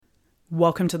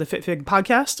Welcome to the FitFig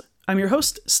podcast. I'm your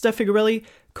host, Steph Figuarelli,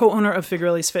 co-owner of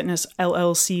Figuarelli's Fitness,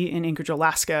 LLC in Anchorage,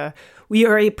 Alaska. We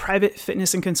are a private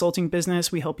fitness and consulting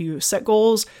business. We help you set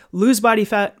goals, lose body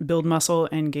fat, build muscle,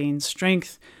 and gain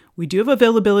strength. We do have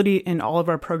availability in all of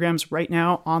our programs right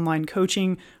now, online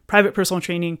coaching, private personal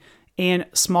training, and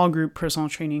small group personal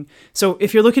training. So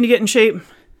if you're looking to get in shape,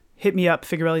 hit me up,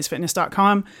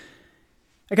 figuarellisfitness.com.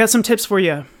 I got some tips for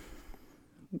you.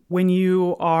 When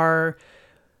you are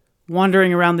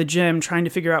wandering around the gym trying to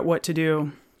figure out what to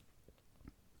do.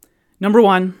 Number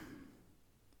one,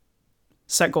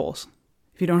 set goals.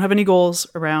 If you don't have any goals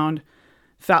around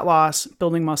fat loss,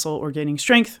 building muscle, or gaining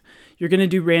strength, you're going to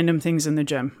do random things in the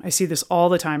gym. I see this all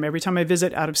the time. Every time I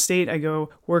visit out of state, I go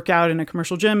work out in a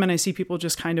commercial gym and I see people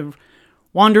just kind of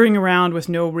wandering around with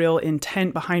no real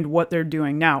intent behind what they're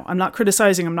doing. Now, I'm not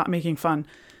criticizing, I'm not making fun.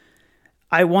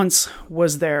 I once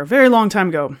was there a very long time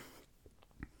ago.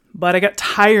 But I got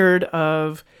tired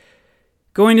of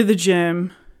going to the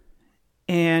gym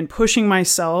and pushing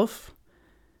myself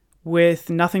with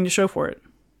nothing to show for it.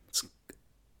 It's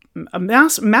a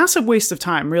massive waste of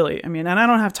time, really. And I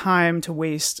don't have time to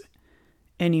waste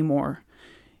anymore.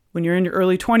 When you're in your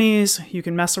early 20s, you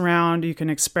can mess around, you can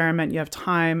experiment, you have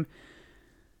time.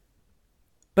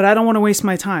 But I don't want to waste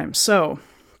my time. So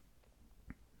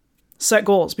set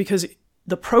goals, because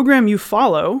the program you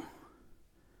follow,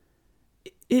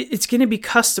 it's going to be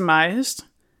customized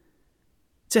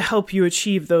to help you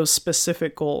achieve those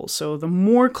specific goals. So the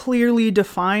more clearly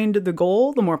defined the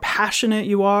goal, the more passionate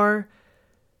you are,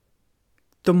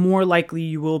 the more likely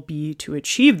you will be to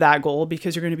achieve that goal,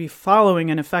 because you're going to be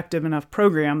following an effective enough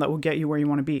program that will get you where you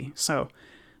want to be. So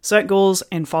set goals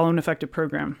and follow an effective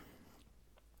program.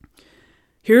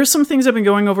 Here are some things I've been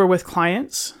going over with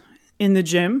clients in the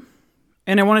gym,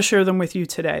 and I want to share them with you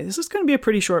today. This is going to be a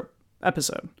pretty short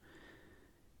episode.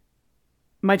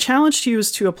 My challenge to you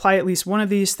is to apply at least one of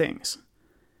these things.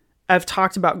 I've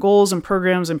talked about goals and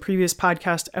programs in previous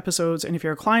podcast episodes, and if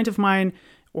you're a client of mine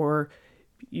or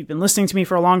you've been listening to me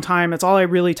for a long time, that's all I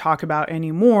really talk about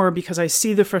anymore, because I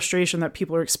see the frustration that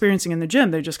people are experiencing in the gym.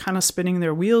 They're just kind of spinning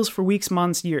their wheels for weeks,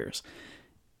 months, years.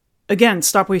 Again,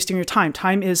 stop wasting your time.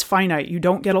 Time is finite. You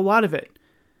don't get a lot of it.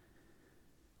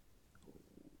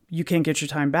 You can't get your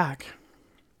time back.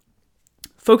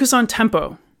 Focus on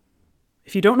tempo.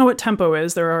 If you don't know what tempo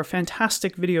is, there are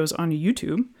fantastic videos on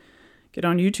YouTube. Get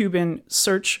on YouTube and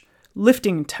search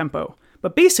lifting tempo.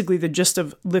 But basically the gist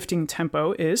of lifting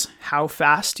tempo is how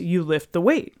fast you lift the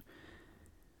weight.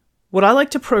 What I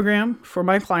like to program for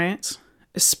my clients,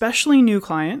 especially new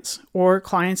clients or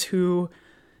clients who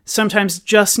sometimes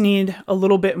just need a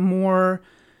little bit more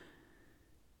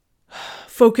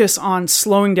focus on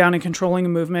slowing down and controlling a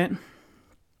movement,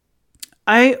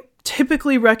 I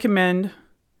typically recommend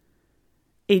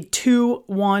a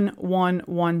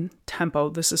 2-1-1-1 tempo.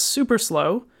 This is super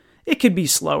slow. It could be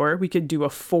slower. We could do a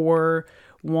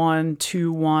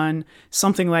 4-1-2-1,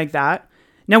 something like that.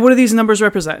 Now, what do these numbers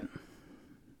represent?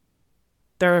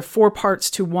 There are 4 parts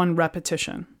to one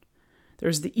repetition.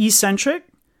 There's the eccentric,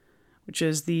 which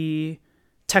is the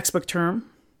textbook term,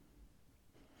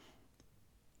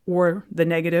 or the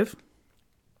negative.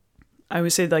 I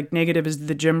always say negative is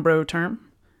the gym bro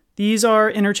term. These are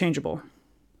interchangeable.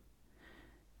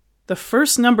 The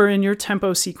first number in your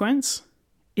tempo sequence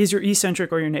is your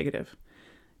eccentric or your negative.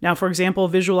 Now, for example,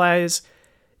 visualize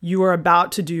you are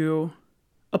about to do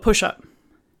a push-up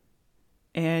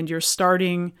and you're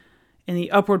starting in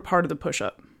the upward part of the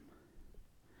push-up.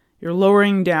 You're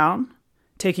lowering down,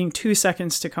 taking 2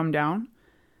 seconds to come down.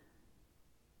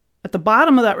 At the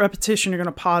bottom of that repetition, you're going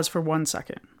to pause for 1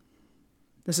 second.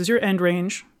 This is your end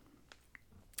range,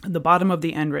 at the bottom of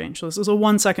the end range. So this is a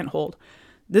 1 second hold.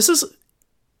 This is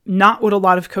not what a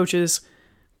lot of coaches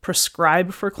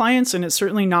prescribe for clients, and it's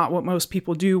certainly not what most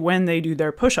people do when they do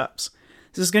their push-ups.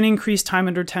 This is going to increase time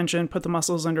under tension, put the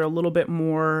muscles under a little bit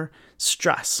more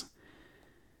stress.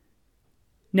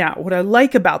 Now, what I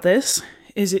like about this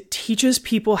is it teaches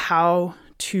people how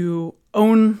to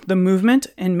own the movement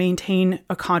and maintain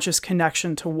a conscious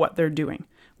connection to what they're doing.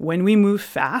 When we move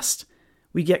fast,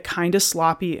 we get kind of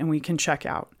sloppy and we can check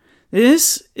out.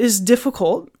 This is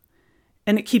difficult,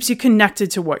 and it keeps you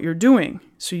connected to what you're doing,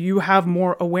 so you have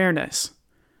more awareness.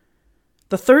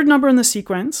 The third number in the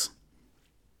sequence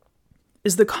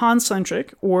is the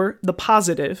concentric, or the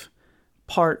positive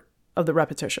part of the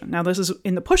repetition. Now, this is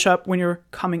in the push-up when you're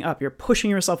coming up. You're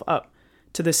pushing yourself up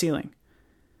to the ceiling.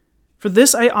 For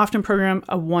this, I often program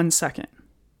a 1 second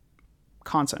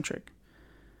concentric.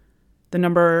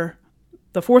 The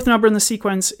fourth number in the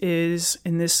sequence is,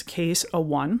 in this case, a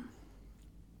 1.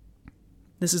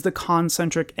 This is the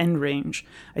concentric end range.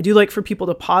 I do like for people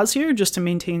to pause here just to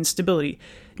maintain stability.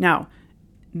 Now,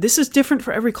 this is different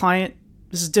for every client.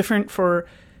 This is different for,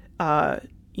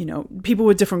 people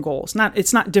with different goals.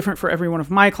 It's not different for every one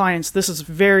of my clients. This is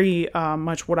very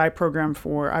much what I program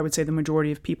for, I would say, the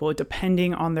majority of people,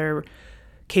 depending on their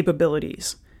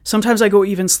capabilities. Sometimes I go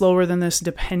even slower than this,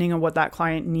 depending on what that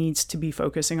client needs to be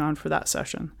focusing on for that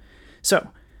session. So,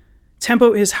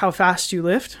 tempo is how fast you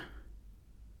lift.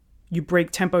 You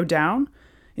break tempo down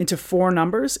into 4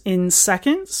 numbers in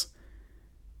seconds.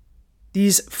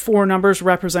 These 4 numbers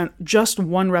represent just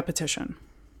 1 repetition,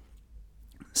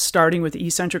 starting with the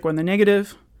eccentric or the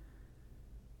negative.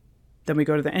 Then we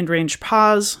go to the end range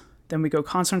pause. Then we go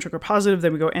concentric or positive.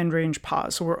 Then we go end range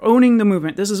pause. So we're owning the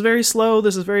movement. This is very slow.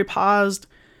 This is very paused.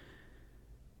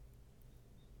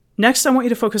 Next, I want you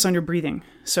to focus on your breathing.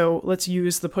 So let's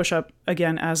use the push-up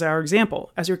again as our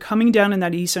example. As you're coming down in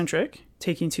that eccentric,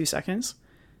 taking 2 seconds,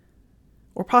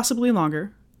 or possibly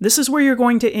longer, this is where you're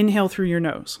going to inhale through your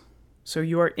nose. So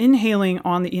you are inhaling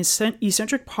on the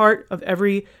eccentric part of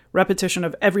every repetition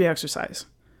of every exercise.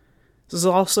 This is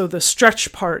also the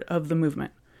stretch part of the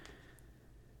movement.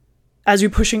 As you're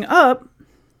pushing up,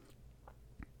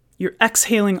 you're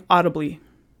exhaling audibly,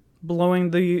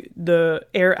 blowing the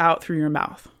air out through your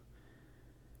mouth.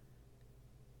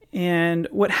 And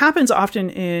what happens often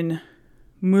in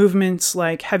movements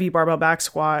like heavy barbell back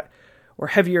squat or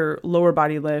heavier lower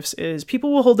body lifts is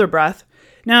people will hold their breath.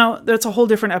 Now, that's a whole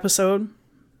different episode.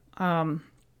 In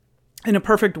a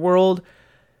perfect world,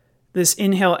 this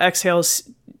inhale-exhale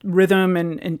rhythm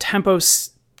and tempo,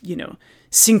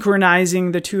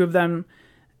 synchronizing the two of them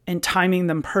and timing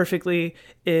them perfectly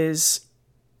is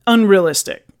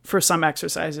unrealistic for some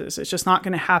exercises. It's just not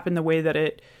going to happen the way that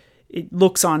it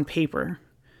looks on paper.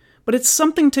 But it's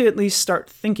something to at least start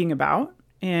thinking about.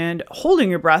 And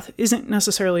holding your breath isn't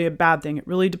necessarily a bad thing. It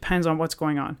really depends on what's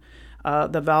going on.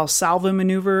 The Valsalva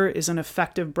maneuver is an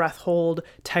effective breath hold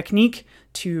technique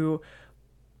to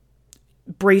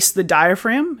brace the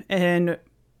diaphragm and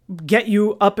get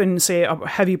you up in, say, a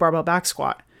heavy barbell back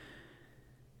squat.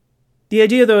 The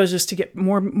idea, though, is just to get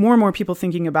more and more people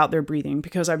thinking about their breathing,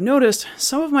 because I've noticed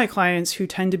some of my clients who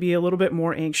tend to be a little bit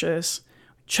more anxious,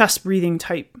 chest breathing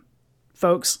type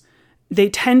folks, they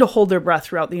tend to hold their breath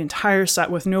throughout the entire set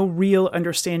with no real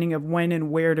understanding of when and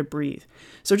where to breathe.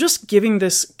 So just giving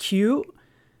this cue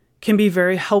can be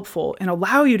very helpful and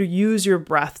allow you to use your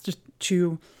breath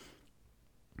to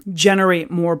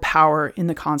generate more power in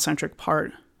the concentric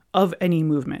part of any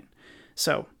movement.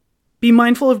 So be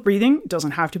mindful of breathing. It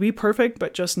doesn't have to be perfect,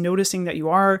 but just noticing that you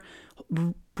are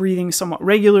breathing somewhat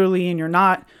regularly and you're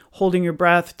not holding your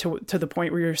breath to the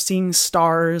point where you're seeing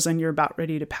stars and you're about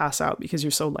ready to pass out because you're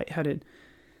so lightheaded.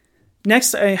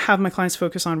 Next, I have my clients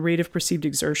focus on rate of perceived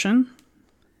exertion.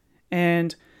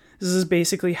 And this is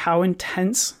basically how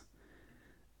intense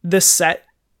the set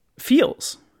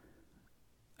feels.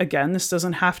 Again, this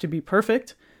doesn't have to be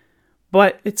perfect,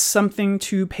 but it's something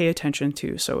to pay attention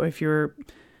to. So if you're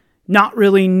not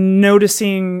really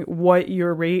noticing what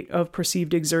your rate of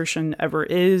perceived exertion ever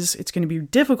is, it's going to be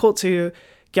difficult to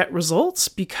get results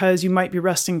because you might be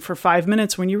resting for 5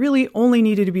 minutes when you really only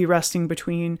needed to be resting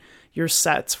between your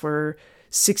sets for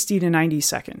 60 to 90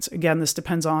 seconds. Again, this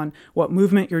depends on what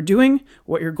movement you're doing,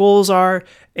 what your goals are,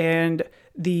 and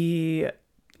any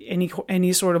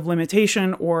sort of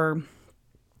limitation or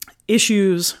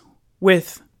issues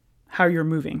with how you're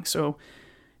moving. So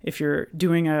if you're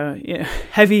doing a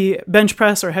heavy bench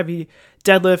press or heavy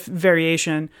deadlift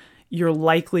variation, you're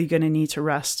likely going to need to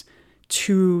rest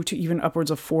 2 to even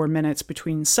upwards of 4 minutes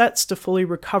between sets to fully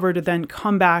recover, to then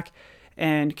come back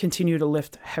and continue to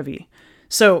lift heavy.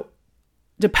 So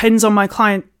depends on my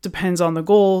client, depends on the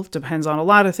goal, depends on a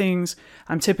lot of things.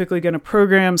 I'm typically going to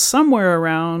program somewhere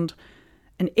around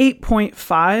an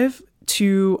 8.5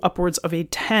 to upwards of a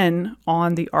 10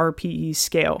 on the RPE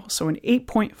scale. So an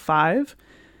 8.5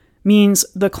 means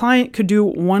the client could do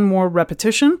 1 more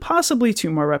repetition, possibly 2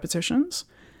 more repetitions.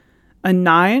 A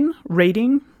 9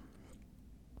 rating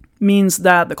means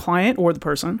that the client or the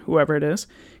person, whoever it is,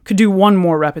 could do 1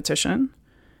 more repetition.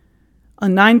 A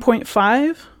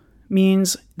 9.5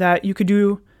 means that you could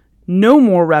do no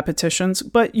more repetitions,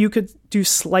 but you could do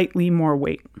slightly more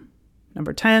weight.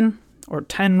 Number 10 or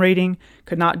 10 rating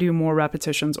could not do more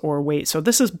repetitions or weight. So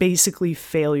this is basically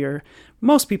failure.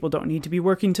 Most people don't need to be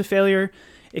working to failure.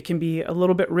 It can be a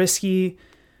little bit risky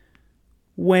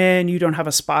when you don't have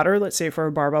a spotter, let's say for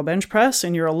a barbell bench press,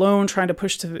 and you're alone trying to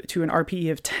push to an RPE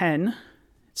of 10.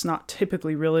 It's not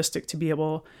typically realistic to be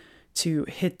able to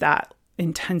hit that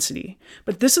intensity.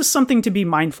 But this is something to be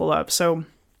mindful of. So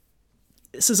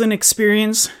this is an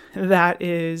experience that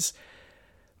is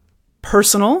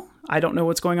personal. I don't know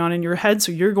what's going on in your head,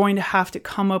 so you're going to have to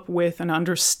come up with an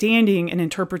understanding and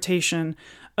interpretation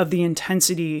of the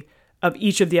intensity of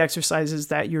each of the exercises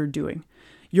that you're doing.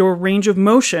 Your range of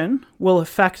motion will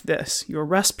affect this. Your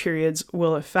rest periods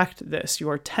will affect this.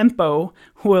 Your tempo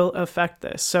will affect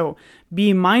this. So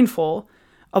be mindful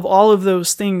of all of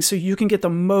those things so you can get the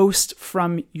most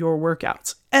from your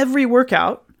workouts. Every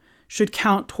workout should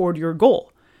count toward your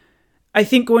goal. I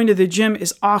think going to the gym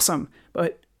is awesome,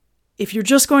 but if you're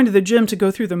just going to the gym to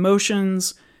go through the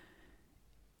motions,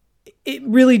 it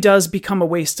really does become a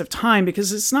waste of time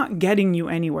because it's not getting you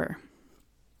anywhere.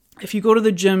 If you go to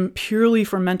the gym purely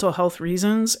for mental health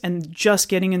reasons and just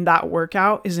getting in that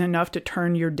workout is enough to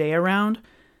turn your day around,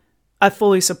 I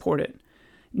fully support it.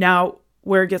 Now,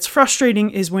 where it gets frustrating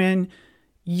is when,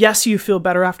 yes, you feel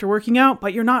better after working out,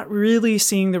 but you're not really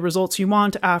seeing the results you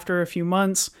want after a few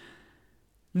months.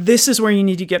 This is where you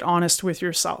need to get honest with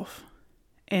yourself.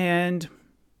 And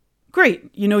great,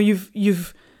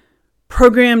 you've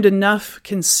programmed enough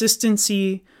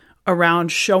consistency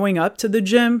around showing up to the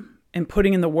gym and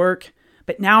putting in the work,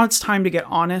 but now it's time to get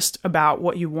honest about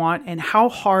what you want and how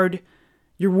hard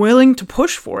you're willing to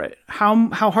push for it. How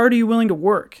hard are you willing to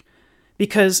work?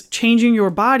 Because changing your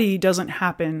body doesn't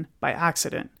happen by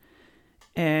accident,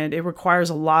 and it requires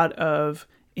a lot of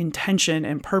intention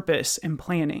and purpose and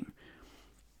planning.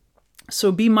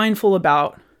 So be mindful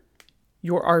about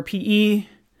your RPE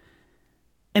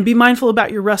and be mindful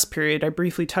about your rest period. I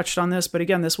briefly touched on this, but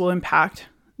again, this will impact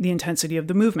the intensity of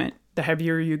the movement. The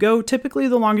heavier you go, typically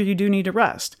the longer you do need to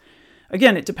rest.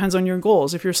 Again, it depends on your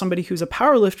goals. If you're somebody who's a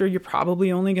power lifter, you're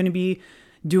probably only going to be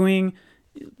doing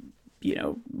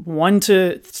 1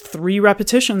 to 3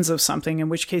 repetitions of something, in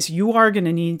which case you are going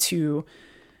to need to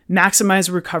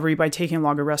maximize recovery by taking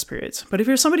longer rest periods. But if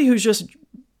you're somebody who's just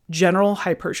general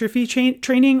hypertrophy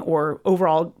training or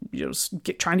overall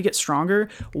trying to get stronger,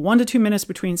 1 to 2 minutes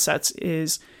between sets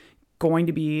is going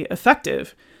to be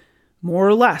effective. More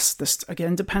or less. This,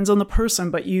 again, depends on the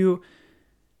person, but you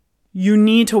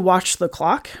need to watch the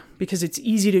clock because it's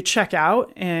easy to check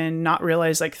out and not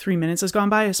realize 3 minutes has gone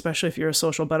by, especially if you're a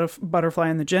social butterfly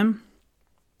in the gym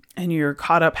and you're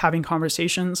caught up having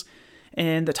conversations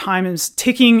and the time is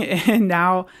ticking and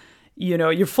now,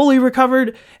 you're fully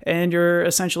recovered and you're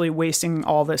essentially wasting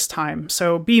all this time.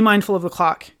 So be mindful of the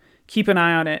clock. Keep an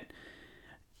eye on it.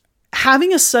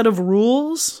 Having a set of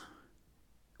rules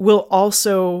will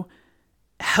also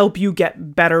help you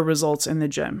get better results in the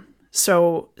gym.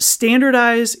 So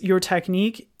standardize your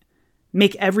technique,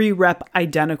 make every rep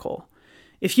identical.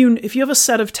 If you have a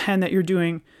set of 10 that you're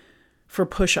doing for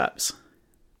push-ups,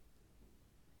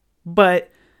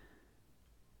 but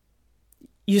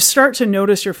you start to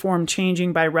notice your form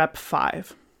changing by rep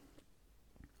 5,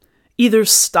 either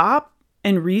stop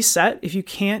and reset if you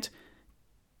can't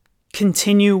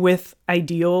continue with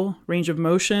ideal range of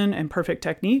motion and perfect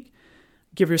technique.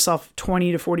 Give yourself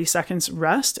 20 to 40 seconds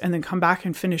rest and then come back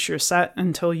and finish your set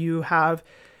until you have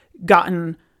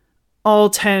gotten all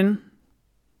 10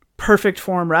 perfect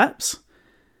form reps.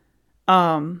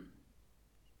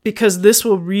 Because this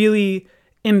will really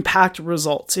impact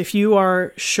results. If you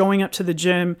are showing up to the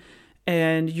gym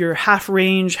and you're half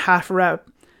range, half repping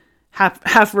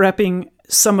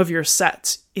some of your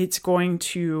sets, it's going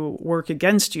to work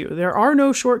against you. There are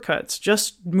no shortcuts.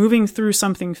 Just moving through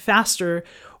something faster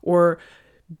or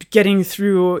getting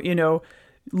through,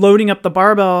 loading up the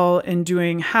barbell and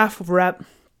doing half rep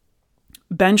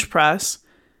bench press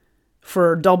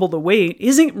for double the weight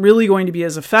isn't really going to be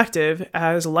as effective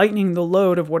as lightening the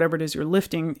load of whatever it is you're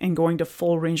lifting and going to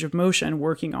full range of motion,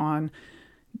 working on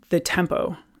the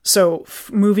tempo. So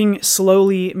moving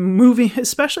slowly,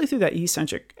 especially through that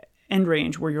eccentric end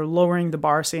range where you're lowering the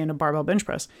bar, say in a barbell bench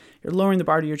press, you're lowering the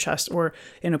bar to your chest, or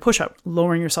in a push-up,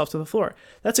 lowering yourself to the floor.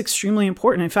 That's extremely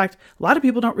important. In fact, a lot of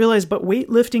people don't realize, but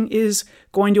weightlifting is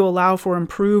going to allow for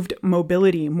improved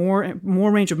mobility, more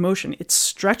range of motion. It's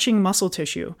stretching muscle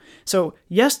tissue. So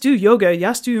yes, do yoga,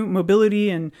 yes, do mobility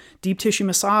and deep tissue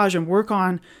massage and work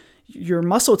on your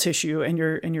muscle tissue and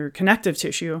your connective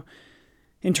tissue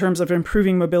in terms of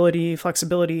improving mobility,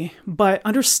 flexibility, but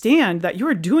understand that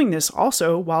you're doing this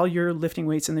also while you're lifting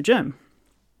weights in the gym.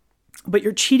 But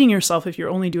you're cheating yourself if you're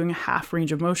only doing a half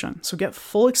range of motion. So get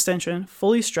full extension,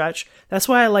 fully stretch. That's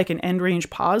why I like an end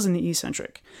range pause in the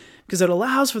eccentric, because it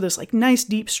allows for this nice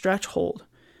deep stretch hold.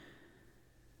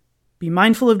 Be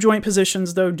mindful of joint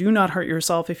positions though. Do not hurt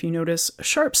yourself if you notice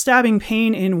sharp stabbing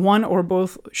pain in one or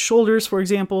both shoulders, for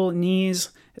example, knees,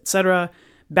 etc.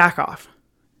 Back off.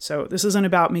 So this isn't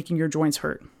about making your joints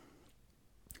hurt.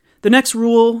 The next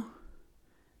rule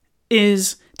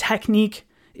is technique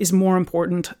is more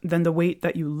important than the weight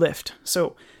that you lift.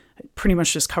 So I pretty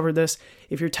much just covered this.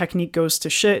 If your technique goes to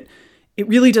shit, it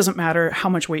really doesn't matter how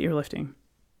much weight you're lifting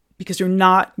because you're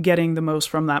not getting the most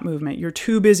from that movement. You're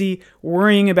too busy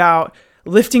worrying about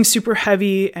lifting super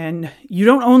heavy and you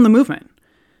don't own the movement.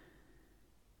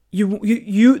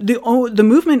 The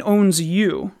movement owns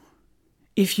you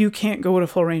if you can't go to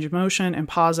full range of motion and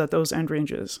pause at those end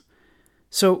ranges.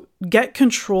 So get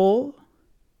control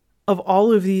of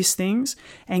all of these things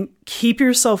and keep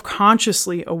yourself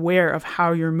consciously aware of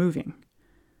how you're moving.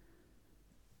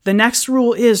 The next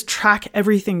rule is track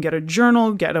everything. Get a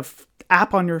journal, get an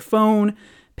app on your phone,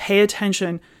 pay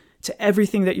attention to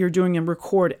everything that you're doing and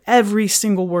record every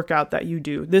single workout that you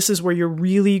do. This is where you're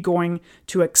really going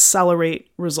to accelerate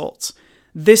results.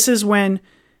 This is when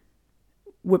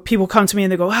people come to me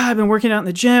and they go, I've been working out in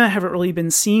the gym. I haven't really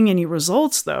been seeing any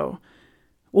results though.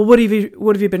 Well, what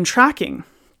have you been tracking?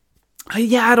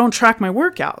 I don't track my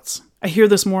workouts. I hear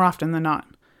this more often than not.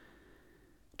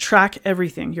 Track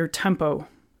everything, your tempo,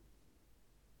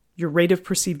 your rate of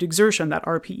perceived exertion, that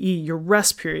RPE, your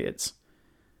rest periods,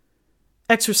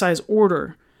 exercise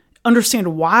order.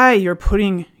 Understand why you're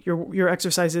putting your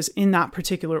exercises in that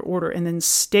particular order and then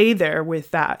stay there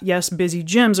with that. Yes, busy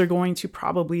gyms are going to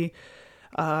probably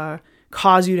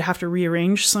cause you to have to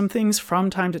rearrange some things from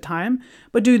time to time,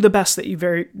 but do the best that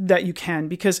you can,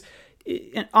 because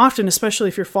often, especially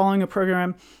if you're following a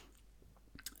program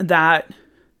that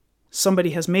somebody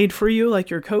has made for you, like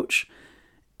your coach,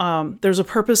 there's a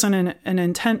purpose and an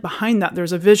intent behind that.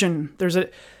 There's a vision. There's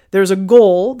a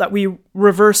goal that we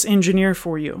reverse engineer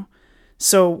for you.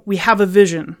 So we have a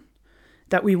vision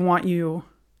that we want you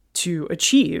to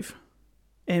achieve,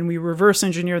 and we reverse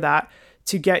engineer that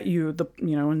to get you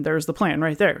and there's the plan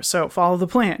right there. So follow the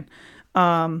plan.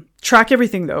 Track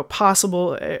everything though,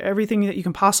 everything that you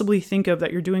can possibly think of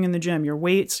that you're doing in the gym, your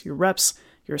weights, your reps,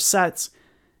 your sets,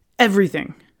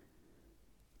 everything.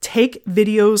 Take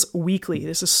videos weekly.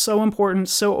 This is so important,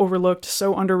 so overlooked,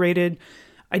 so underrated.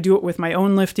 I do it with my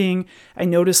own lifting. I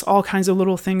notice all kinds of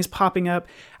little things popping up.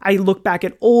 I look back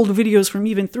at old videos from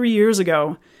even 3 years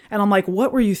ago, and I'm like,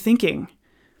 what were you thinking?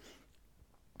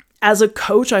 As a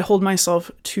coach, I hold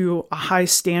myself to a high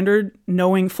standard,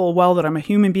 knowing full well that I'm a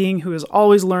human being who is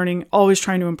always learning, always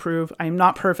trying to improve. I am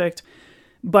not perfect,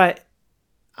 but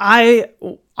I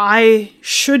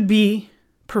should be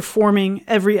performing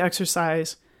every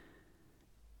exercise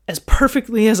as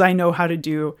perfectly as I know how to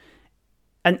do,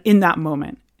 and in that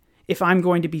moment, if I'm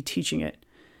going to be teaching it,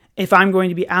 if I'm going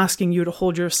to be asking you to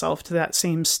hold yourself to that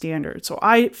same standard. So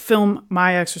I film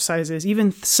my exercises,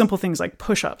 even simple things like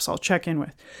push-ups, I'll check in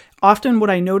with. Often what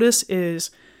I notice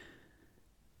is,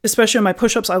 especially on my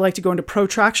push-ups, I like to go into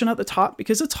protraction at the top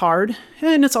because it's hard,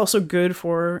 and it's also good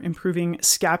for improving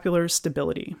scapular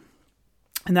stability.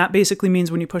 And that basically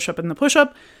means when you push up in the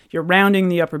push-up, you're rounding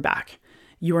the upper back.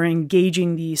 You are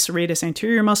engaging the serratus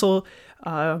anterior muscle.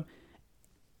 What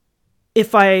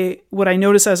I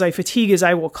notice as I fatigue is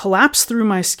I will collapse through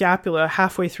my scapula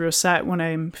halfway through a set when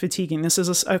I'm fatiguing. This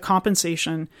is a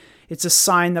compensation. It's a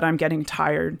sign that I'm getting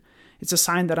tired. It's a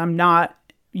sign that I'm not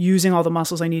using all the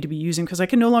muscles I need to be using because I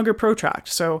can no longer protract.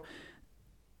 So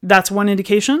that's one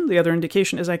indication. The other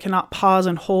indication is I cannot pause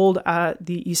and hold at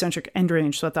the eccentric end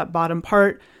range. So at that bottom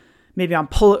part, maybe I'm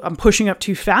pushing up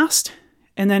too fast.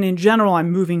 And then in general, I'm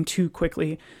moving too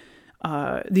quickly.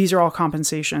 These are all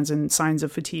compensations and signs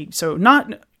of fatigue. So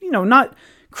not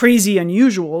crazy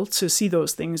unusual to see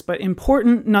those things, but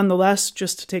important nonetheless,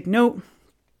 just to take note.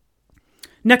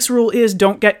 Next rule is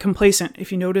don't get complacent.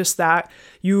 If you notice that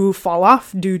you fall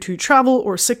off due to travel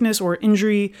or sickness or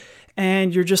injury,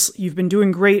 and you've been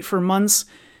doing great for months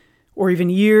or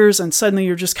even years, and suddenly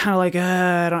you're just kind of like,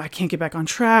 I can't get back on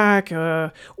track.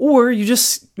 Or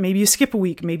maybe you skip a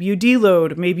week, maybe you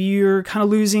deload, maybe you're kind of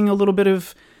losing a little bit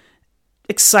of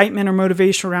excitement or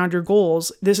motivation around your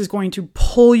goals. This is going to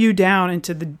pull you down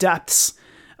into the depths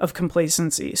of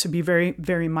complacency. So be very,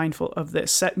 very mindful of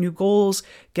this. Set new goals,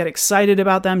 get excited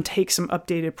about them, take some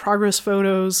updated progress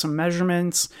photos, some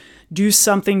measurements, do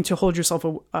something to hold yourself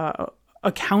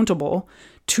accountable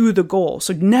to the goal.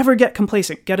 So never get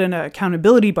complacent. Get an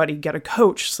accountability buddy, get a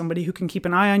coach, somebody who can keep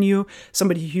an eye on you,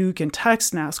 somebody who you can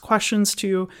text and ask questions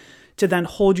to then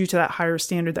hold you to that higher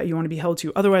standard that you want to be held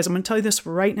to. Otherwise, I'm going to tell you this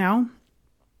right now,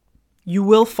 you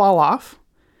will fall off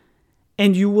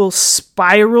and you will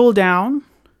spiral down.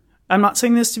 I'm not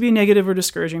saying this to be negative or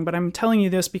discouraging, but I'm telling you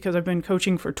this because I've been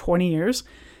coaching for 20 years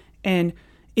and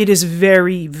it is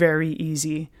very, very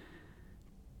easy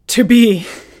to be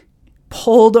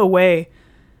pulled away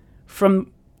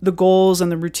from the goals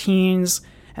and the routines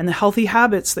and the healthy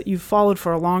habits that you've followed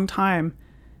for a long time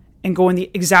and go in the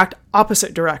exact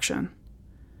opposite direction.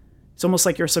 It's almost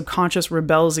like your subconscious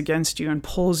rebels against you and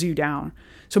pulls you down.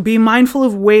 So be mindful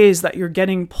of ways that you're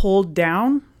getting pulled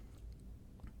down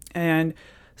and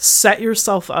set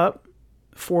yourself up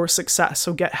for success.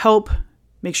 So get help.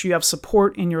 Make sure you have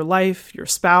support in your life, your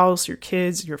spouse, your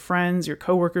kids, your friends, your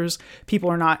coworkers. People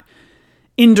are not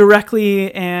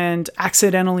indirectly and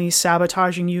accidentally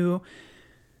sabotaging you.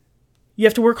 You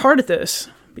have to work hard at this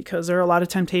because there are a lot of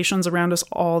temptations around us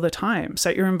all the time.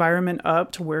 Set your environment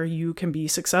up to where you can be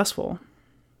successful.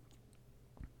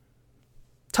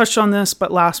 Touched on this,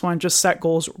 but last one, just set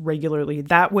goals regularly.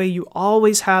 That way you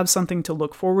always have something to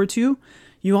look forward to.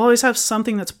 You always have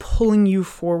something that's pulling you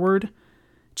forward,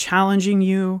 challenging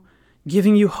you,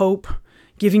 giving you hope,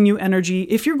 giving you energy.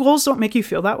 If your goals don't make you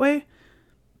feel that way,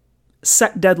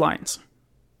 set deadlines.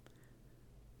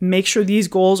 Make sure these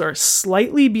goals are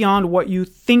slightly beyond what you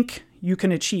think you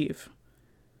can achieve.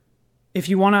 If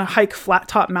you want to hike Flat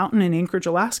Top Mountain in Anchorage,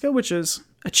 Alaska, which is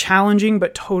a challenging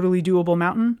but totally doable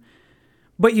mountain,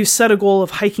 but you set a goal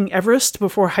of hiking Everest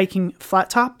before hiking Flat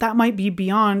Top, that might be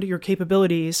beyond your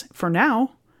capabilities for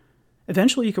now.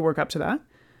 Eventually you could work up to that.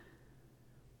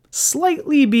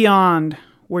 Slightly beyond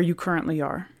where you currently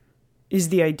are is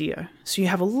the idea. So you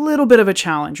have a little bit of a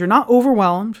challenge. You're not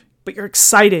overwhelmed, but you're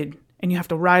excited and you have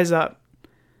to rise up.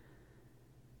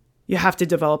 You have to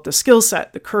develop the skill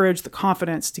set, the courage, the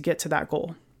confidence to get to that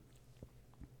goal.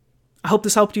 I hope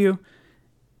this helped you.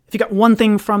 If you got one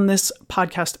thing from this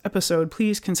podcast episode,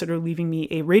 please consider leaving me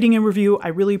a rating and review. I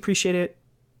really appreciate it.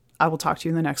 I will talk to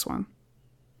you in the next one.